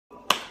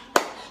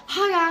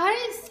Hi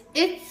guys,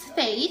 it's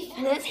Faith.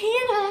 And it's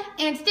Hannah.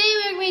 And today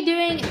we're going to be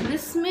doing the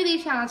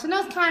smoothie challenge. I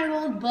know it's kind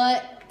of old,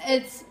 but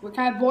we're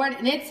kind of bored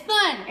and it's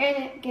fun.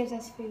 And it gives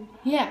us food.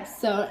 Yeah,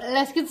 so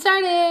let's get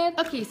started.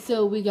 Okay,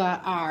 so we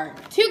got our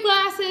 2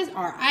 glasses,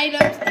 our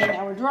items, and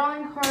our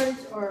drawing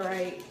cards are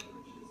right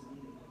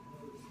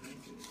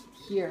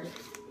here.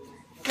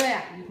 So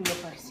yeah, you can go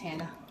first,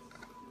 Hannah.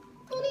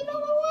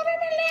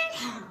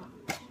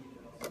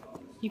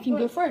 You can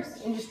go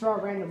first and just draw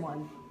a random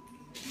one.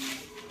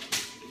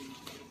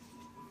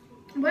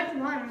 What's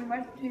one?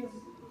 What's two?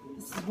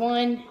 This is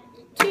 1,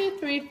 2,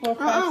 3, 4,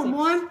 5, 6.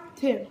 1,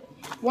 2.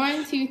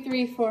 1, 2,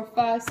 3, 4,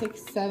 5,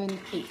 6, 7,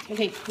 8.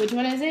 Okay, which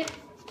one is it?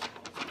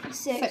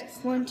 6.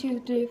 1, 2,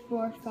 3,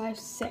 4, 5,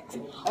 6.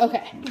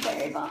 Okay.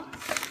 Berry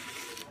box.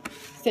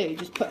 So you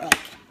just put like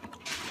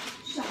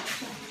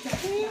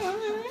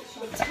 1,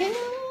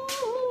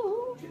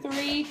 2,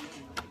 3.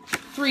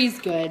 3's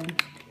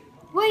good.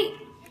 Wait,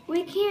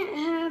 we can't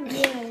have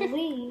the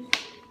leaves.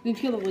 We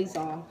peel the leaves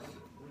off.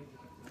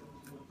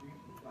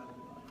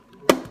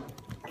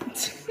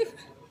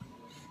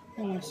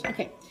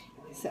 Okay,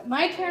 so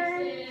my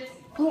turn.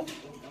 Oh.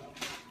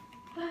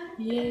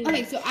 Yeah.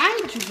 Okay, so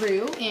I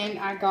drew and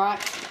I got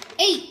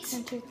 8.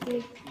 1, 2,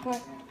 3, 4,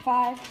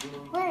 5.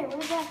 Wait,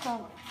 where'd that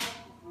go?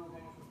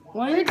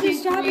 1, Where'd 2, the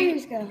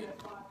strawberries go?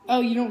 Oh,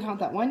 you don't count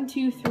that. 1,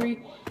 2,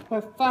 3,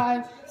 4,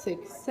 5,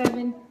 6,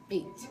 7,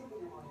 8.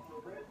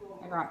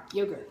 I got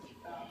yogurt.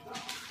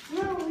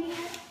 No, we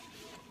have.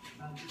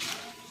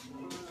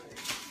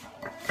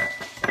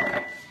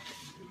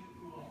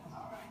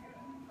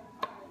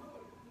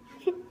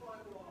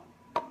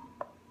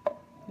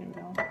 There we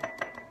go.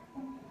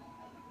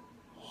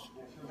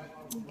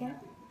 Okay.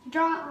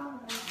 Draw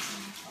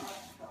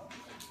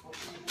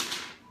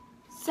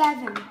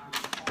 7.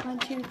 1,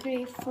 2,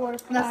 3, 4,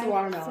 5. That's the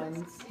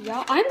watermelons.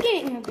 Y'all, I'm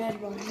getting a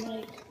good one.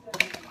 Like,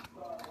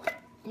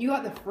 You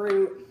got the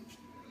fruit.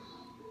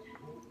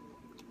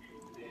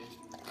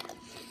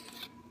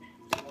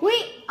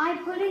 wait, I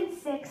put in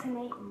 6 and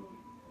 8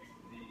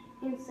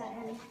 in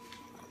 7.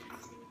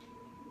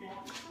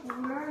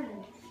 Where are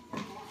they?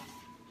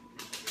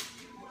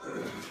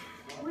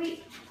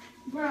 Wait,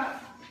 bro,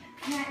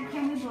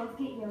 can we both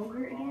get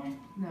yogurt again?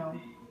 No.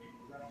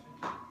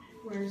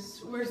 Where's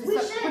the We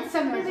what's should,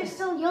 some because there's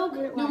still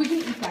yogurt No, left.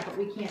 we can eat that, but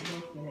we can't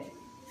both get it.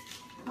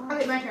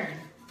 Okay, my turn.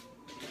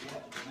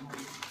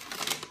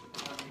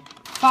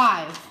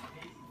 5.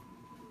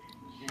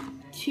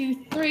 2,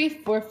 3,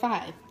 4,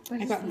 5. What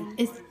I is got that?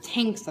 it's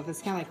tank stuff.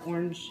 It's kind of like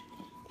orange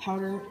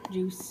powder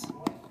juice.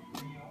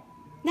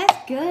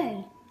 That's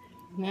good.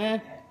 Nah.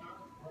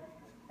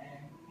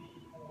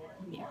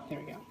 Yeah, there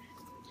we go.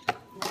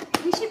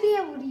 We should be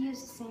able to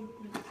use the same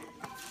thing.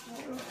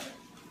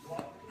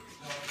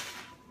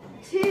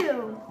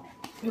 2.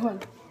 Good one.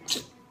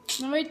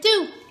 Number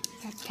 2.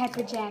 That's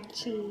pepper jack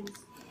cheese.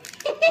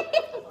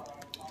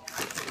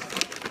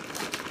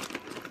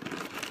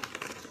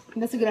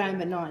 That's a good item,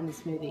 but not in the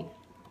smoothie.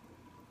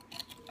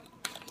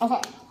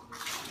 Okay.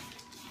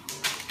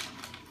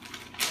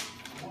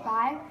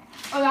 5.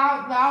 Oh,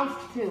 that was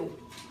 2.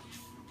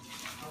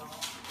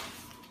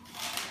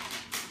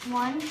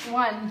 1.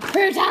 1.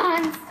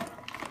 Croutons.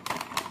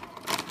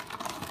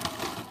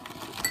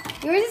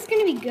 Yours is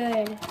gonna be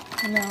good.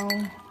 No.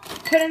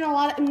 Put in a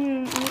lot of.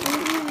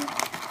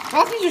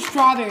 All these are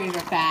strawberries are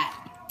fat.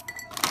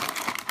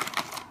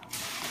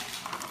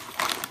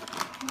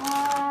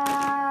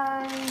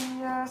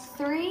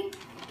 3.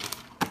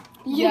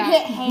 You Yeah.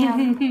 get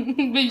ham.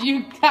 But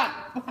you got.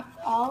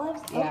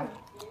 Olives? Yeah.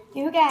 Oh.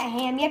 You got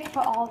ham. You have to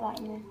put all that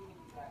in there.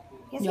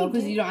 Yes, No, you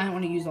because do. I don't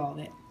want to use all of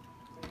it.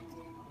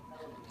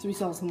 So we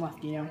still have some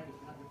left, you know.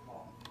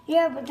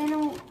 Yeah, but then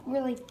it'll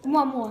really.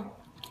 One more.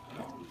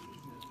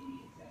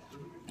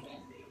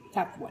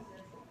 Tap 1.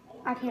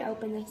 I can't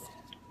open this.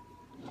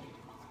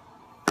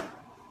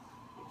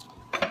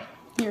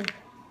 Here.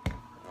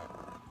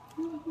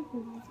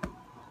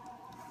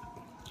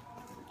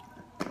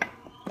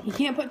 You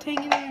can't put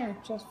tang in there.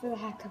 Just for the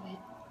heck of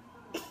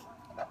it.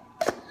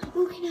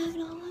 Oh, can I have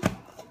it all up?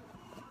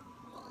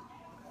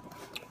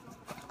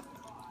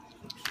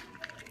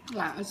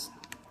 Yeah, it's...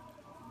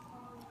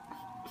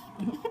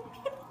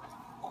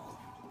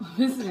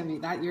 This is gonna be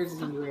that. Yours is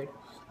gonna be weird.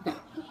 Okay.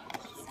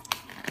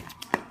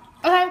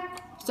 Okay.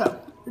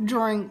 So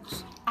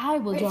drawings. I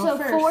will draw so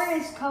first. 4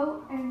 is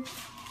coat and.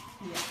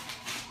 Yeah.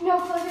 No,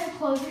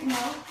 close it,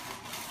 no.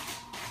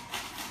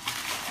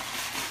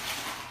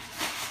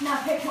 Now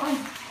pick one.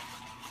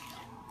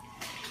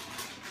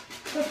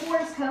 So 4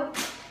 is coat.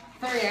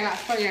 3.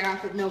 I got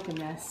put milk in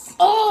this.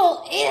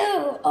 Oh,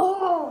 ew.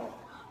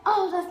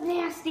 Oh, that's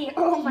nasty.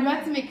 Oh my You god.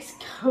 have to mix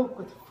Coke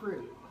with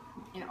fruit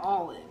and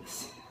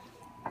olives.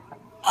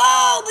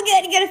 Oh my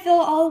god, you gotta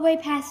fill it all the way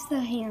past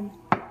the ham.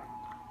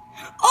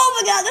 Oh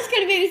my god, that's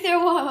gonna make me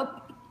throw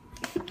up.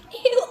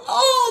 Ew,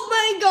 oh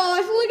my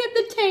gosh, look at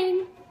the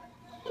tang.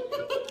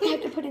 I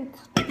have to put in.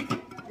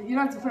 You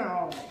don't have to put in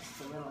all of it.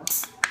 Just a little.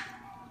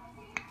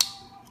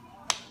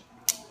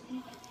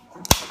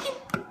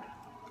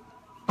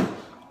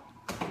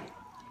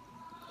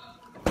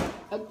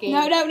 Okay.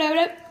 No.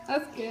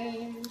 That's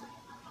good.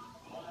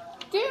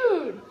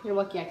 Dude! You're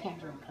lucky I can't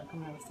drink. I'm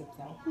gonna have a sip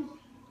though.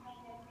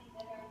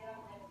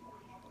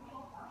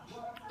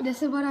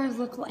 This is what ours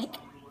look like.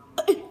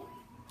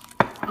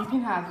 You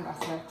can have the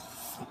rest of it.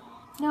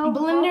 No.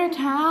 Blender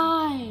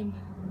time!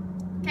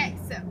 Okay,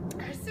 so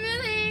our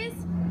smoothies.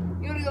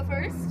 You wanna go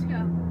first?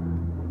 No.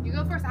 You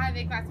go first. I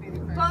make my smoothie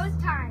first. Both at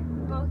the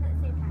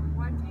same time.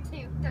 1,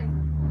 2, 3.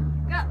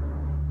 Go.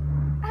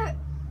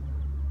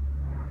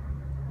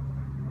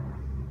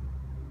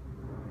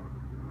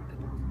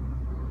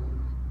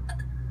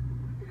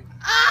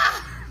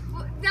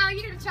 Now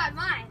you're gonna try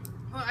mine.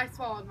 Oh, I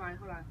swallowed mine.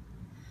 Hold on.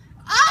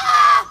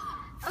 Ah!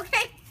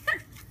 Okay.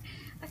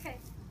 Okay.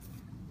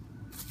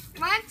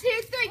 1,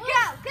 2, 3.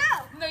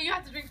 Go. No, you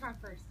have to drink mine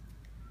first.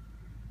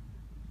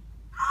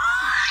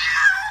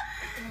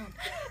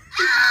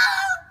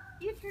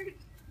 You've heard.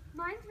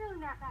 Mine's really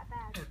not that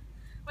bad.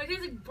 Wait, it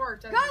tastes like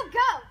burnt. Go.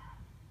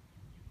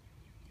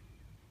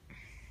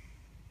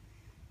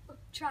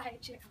 Try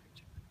it, Jared.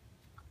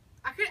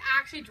 I could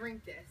actually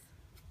drink this.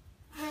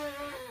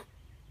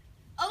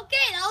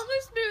 Okay, that was my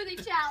smoothie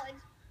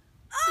challenge.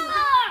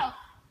 Oh!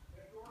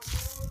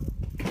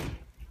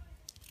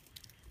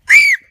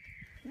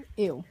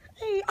 Ew.